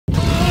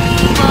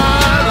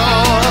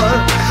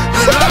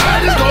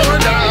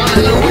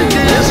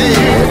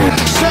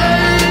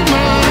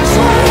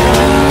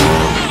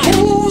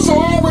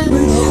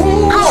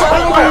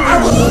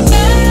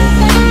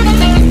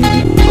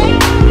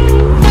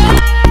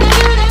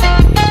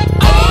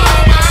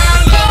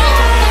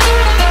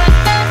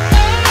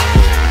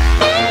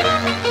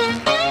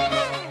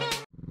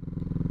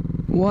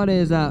What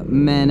is up,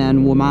 men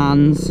and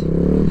womans?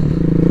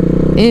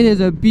 It is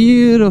a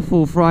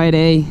beautiful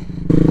Friday,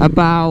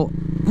 about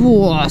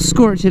a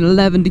scorching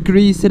 11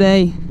 degrees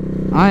today.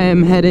 I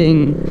am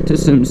heading to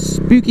some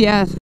spooky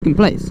ass fucking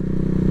place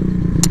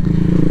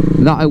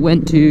that I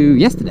went to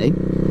yesterday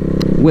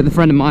with a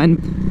friend of mine,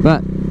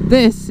 but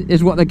this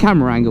is what the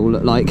camera angle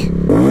looked like.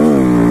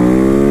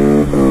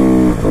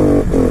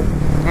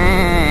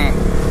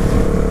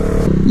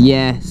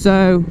 Yeah,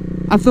 so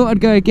I thought I'd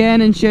go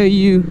again and show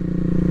you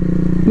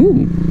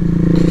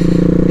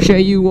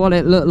what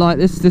it looked like.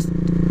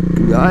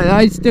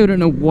 I still don't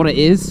know what it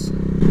is.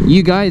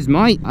 You guys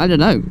might, I don't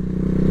know,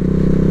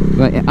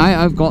 but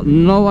I've got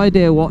no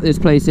idea what this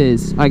place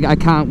is. I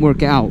can't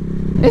work it out.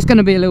 It's going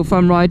to be a little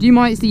fun ride. You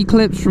might see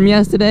clips from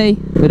yesterday,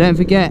 but don't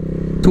forget,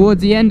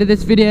 towards the end of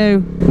this video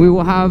we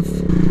will have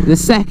the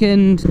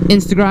second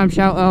Instagram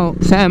shout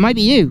out. So it might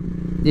be you.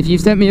 If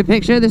you've sent me a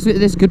picture,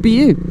 this could be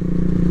you.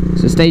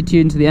 So stay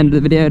tuned to the end of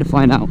the video to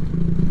find out.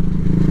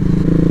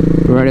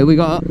 Alright, we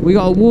got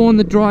to warn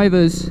the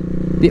drivers,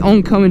 the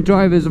oncoming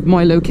drivers of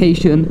my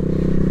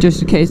location,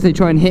 just in case they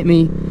try and hit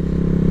me.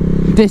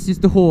 This is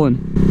the horn.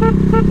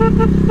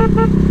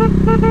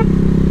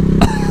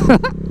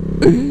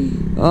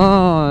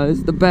 Oh,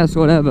 it's the best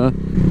one ever.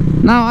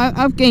 Now,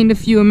 I've gained a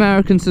few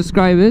American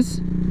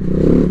subscribers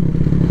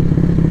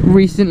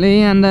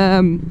recently, and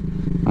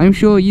I'm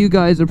sure you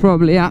guys are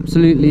probably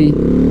absolutely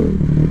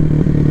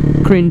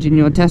cringing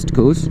your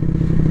testicles,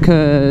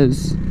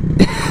 because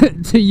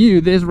to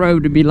you this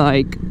road would be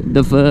like,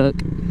 the fuck.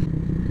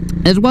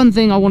 There's one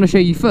thing I want to show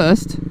you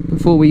first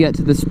before we get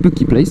to the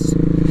spooky place,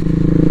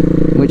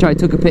 which I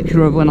took a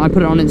picture of when I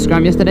put it on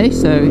Instagram yesterday.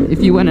 So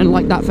if you went and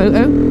liked that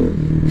photo,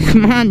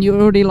 man, you're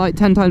already like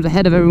 10 times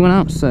ahead of everyone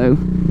else, so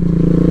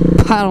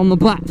pat on the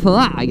back for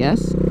that, I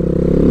guess.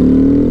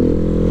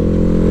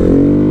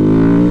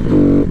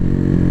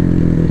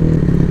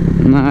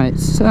 Now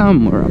it's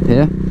somewhere up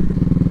here.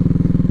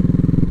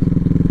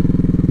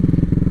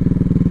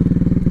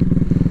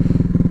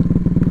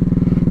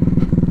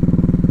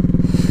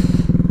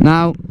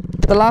 Now,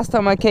 the last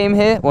time I came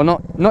here, well,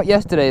 not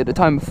yesterday, the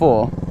time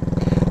before,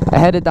 I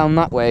headed down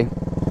that way.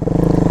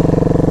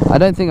 I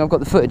don't think I've got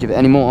the footage of it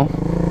anymore.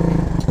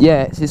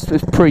 Yeah,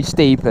 it's pretty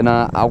steep, and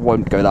I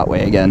won't go that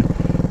way again.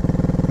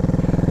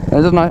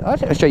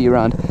 I'll show you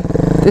around.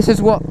 This is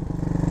what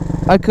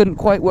I couldn't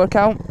quite work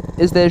out.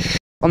 Is there shit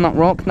on that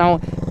rock? Now,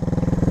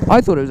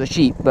 I thought it was a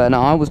sheep, but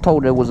no, I was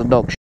told it was a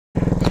dog shit.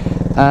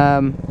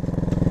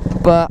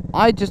 But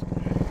I just... do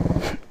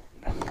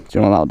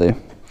you know what that'll do?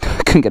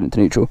 Couldn't get into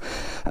neutral.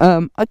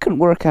 I couldn't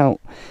work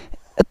out.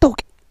 A dog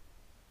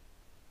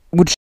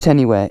would shit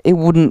anywhere. It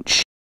wouldn't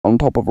shit on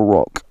top of a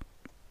rock.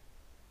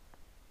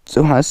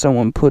 So has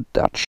someone put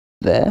that shit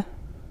there?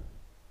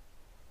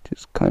 Which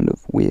is kind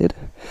of weird.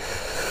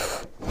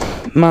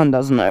 Man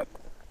doesn't know.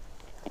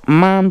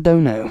 Man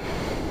don't know.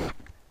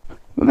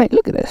 But mate,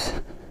 look at this.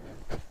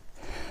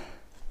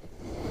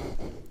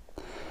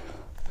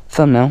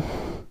 Thumbnail.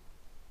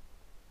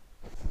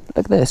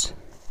 Look at this.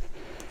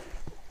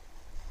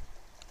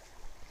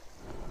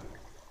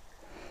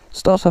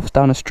 Starts off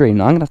down a stream.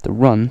 Now I'm gonna have to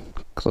run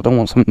because I don't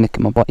want someone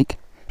nicking my bike.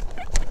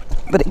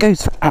 But it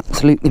goes for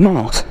absolutely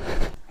miles.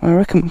 I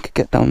reckon we could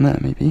get down there,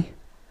 maybe.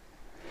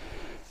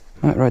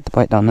 Might ride the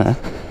bike down there.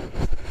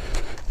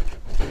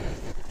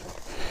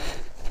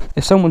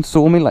 If someone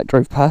saw me, like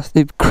drove past,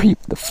 they'd creep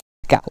the f***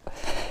 out.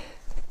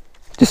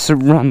 Just a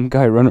random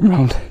guy running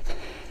around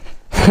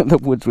the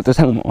woods with his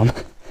helmet on.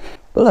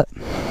 But look.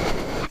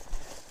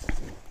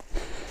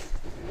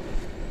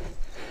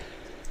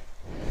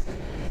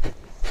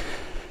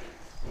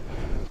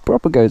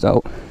 Proper goes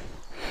out.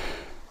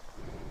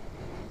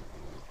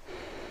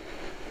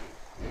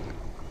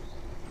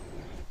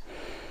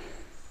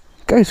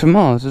 It goes for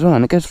miles as well,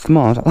 and it goes for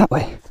miles out that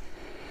way.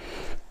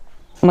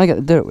 When I get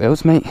the dirt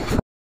wheels, mate,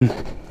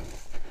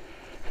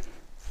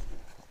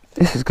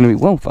 this is going to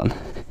be well fun.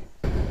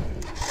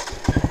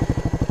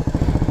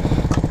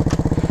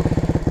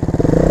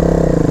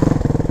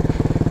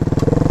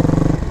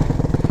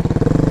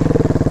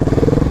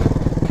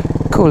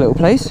 Cool little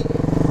place.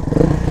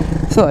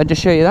 Thought I'd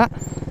just show you that.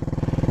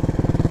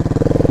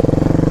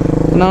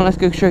 Now let's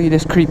go show you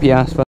this creepy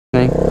ass fucking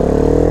thing.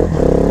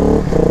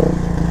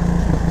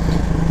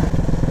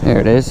 There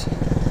it is.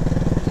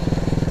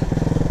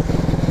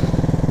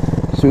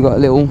 So we've got a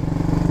little,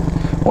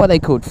 what are they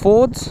called,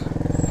 Fords? I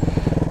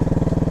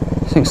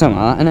think something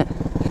like that, innit?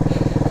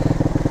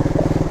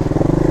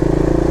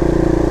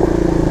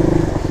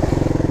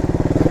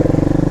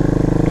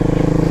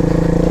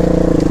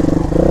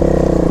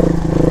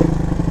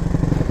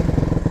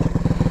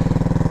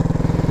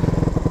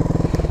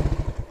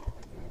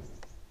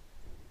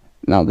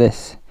 Now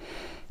this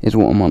is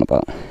what I'm on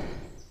about.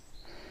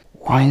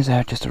 Why is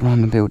there just a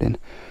random building?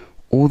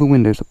 All the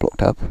windows are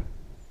blocked up.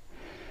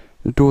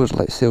 The doors are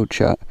like sealed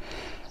shut.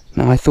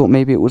 Now I thought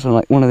maybe it was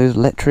like one of those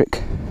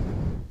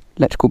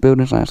electrical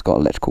buildings, like it's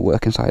got electrical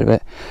work inside of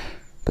it.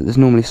 But there's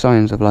normally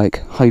signs of like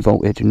high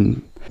voltage,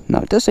 and now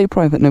it does say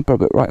private, no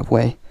public right of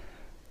way.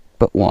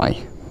 But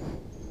why?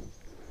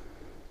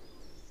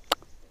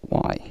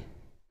 why.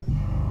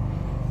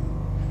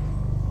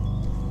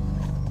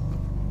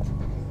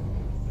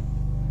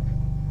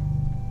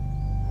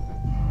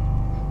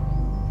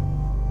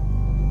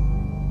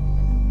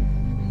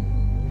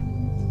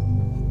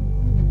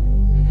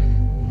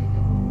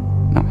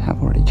 Now I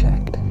have already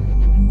checked.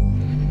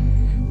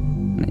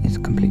 And it is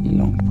completely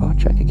locked, but I'll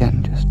check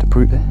again just to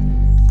prove it.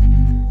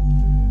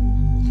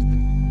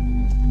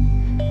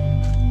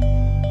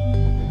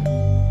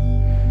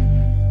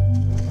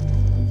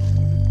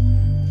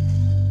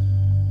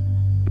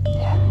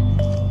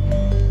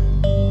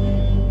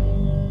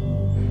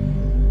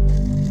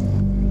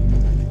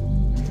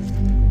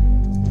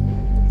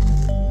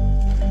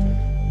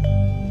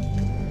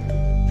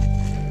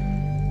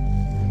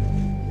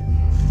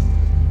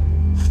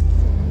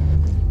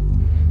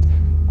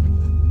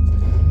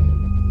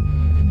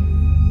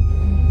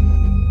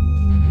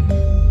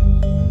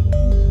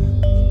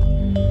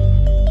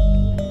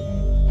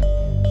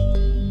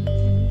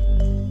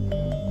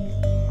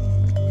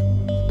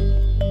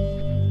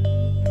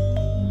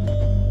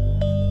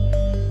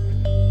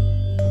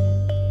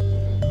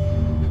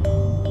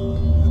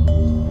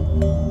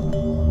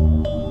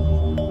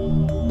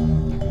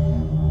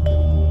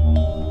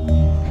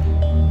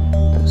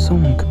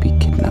 Someone could be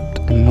kidnapped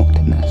and locked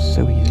in there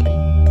so easily.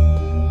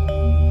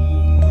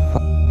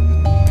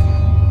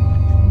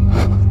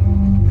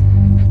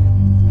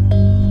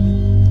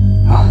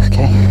 Oh,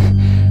 okay.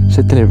 It's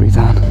a delivery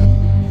van. I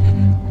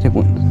didn't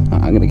want.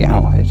 I'm gonna get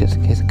out of it just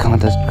in case a car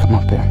does come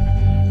up here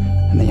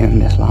and they own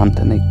this land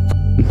and they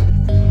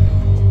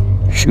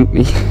shoot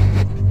me.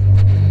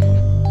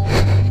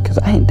 Because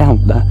I ain't down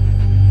for that.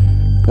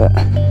 But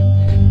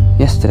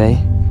yesterday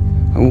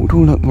I walked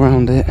all up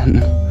around it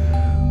and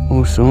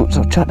all sorts.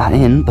 I'll chuck that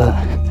in, but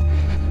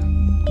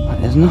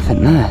there's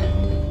nothing there.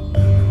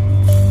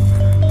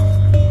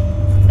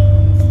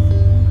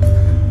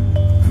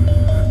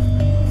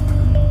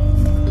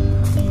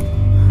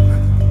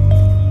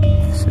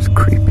 This is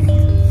creepy.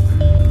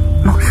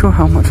 Not sure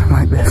how much I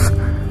like this.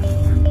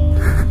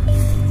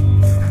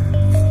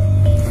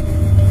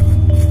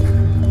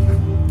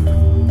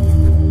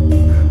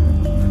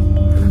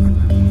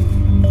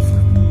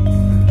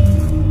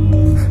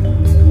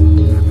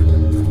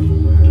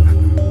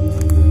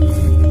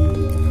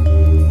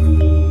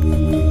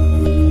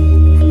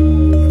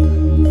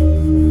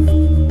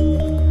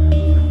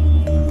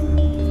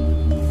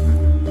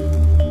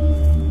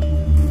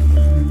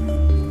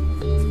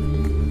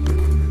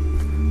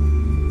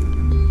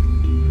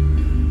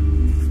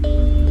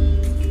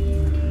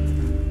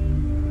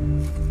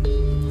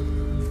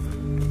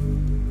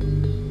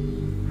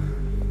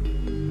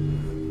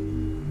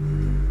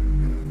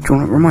 Do you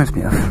know what it reminds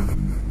me of?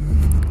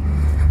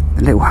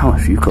 The little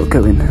house you've got to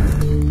go in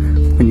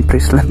when you play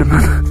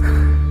Slenderman.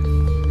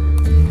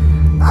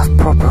 That's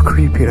proper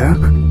creepy though.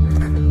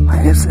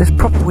 Like, it's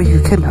proper where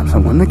you kidnap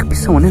someone. There could be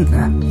someone in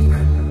there.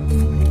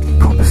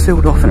 Proper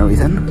sealed off and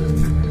everything.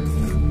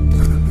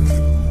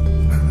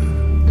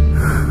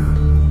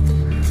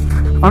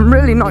 I'm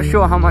really not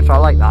sure how much I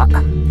like that.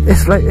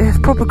 It's like, it's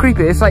proper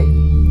creepy. It's like,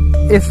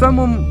 if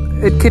someone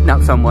had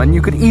kidnapped someone,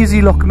 you could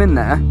easily lock them in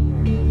there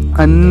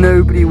and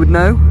nobody would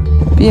know.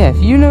 But yeah,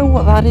 if you know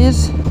what that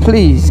is,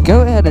 please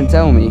go ahead and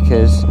tell me,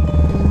 because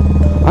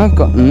I've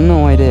got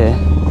no idea.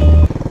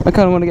 I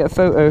kind of want to get a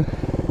photo.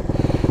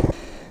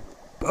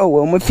 Oh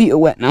well, my feet are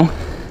wet now.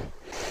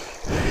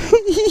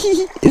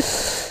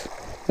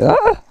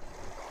 Ah.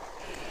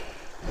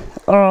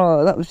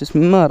 Oh, that was just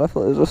mud. I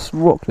thought there was a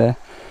rock there.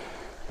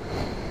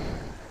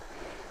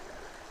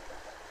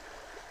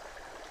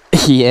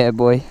 Yeah,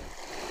 boy.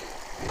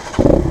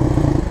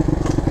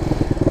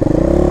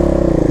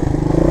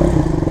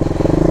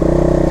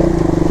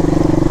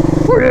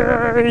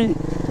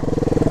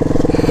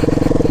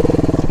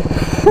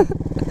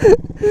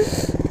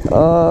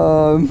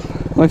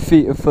 My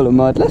feet are full of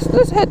mud.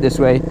 Let's head this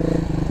way,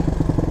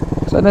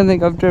 because I don't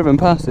think I've driven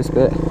past this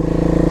bit.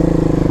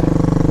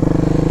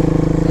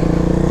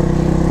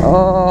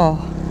 Oh.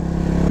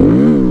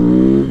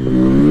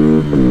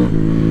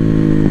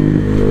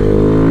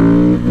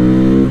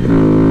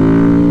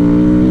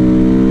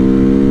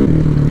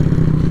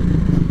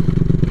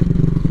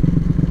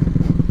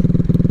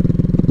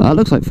 That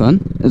looks like fun.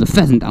 There's a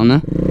pheasant down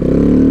there.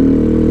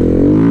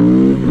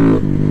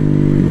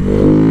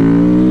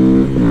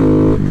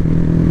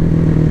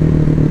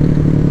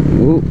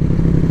 Ooh.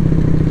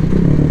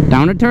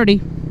 Down at 30.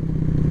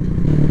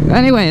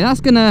 Anyway, that's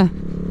gonna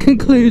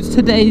conclude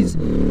today's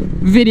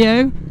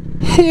video.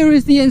 Here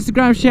is the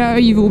Instagram shout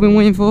out you've all been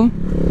waiting for.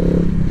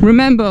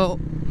 Remember,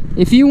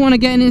 if you want to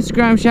get an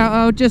Instagram shout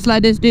out just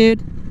like this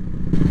dude,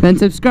 then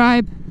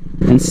subscribe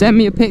and send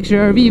me a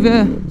picture of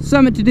either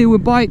something to do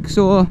with bikes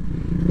or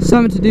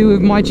something to do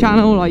with my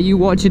channel, like you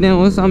watching it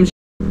or some shit,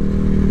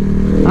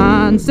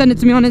 and send it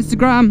to me on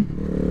Instagram,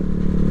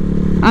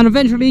 and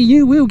eventually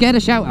you will get a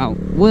shout out,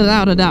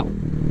 without a doubt.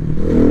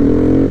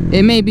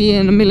 It may be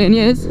in a million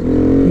years,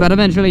 but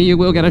eventually you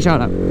will get a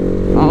shout out.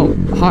 I'll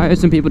hire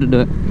some people to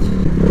do it.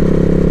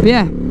 But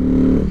yeah,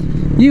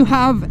 you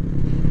have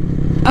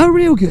a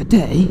real good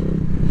day,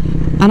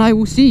 And I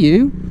will see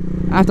you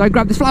after I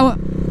grab this flower.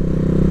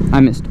 I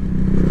missed.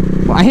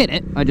 Well, I hit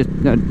it. I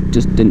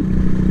just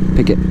didn't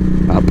pick it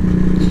up.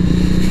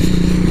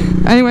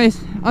 Anyways,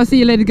 I'll see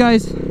you later,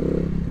 guys.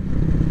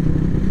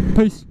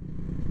 Peace.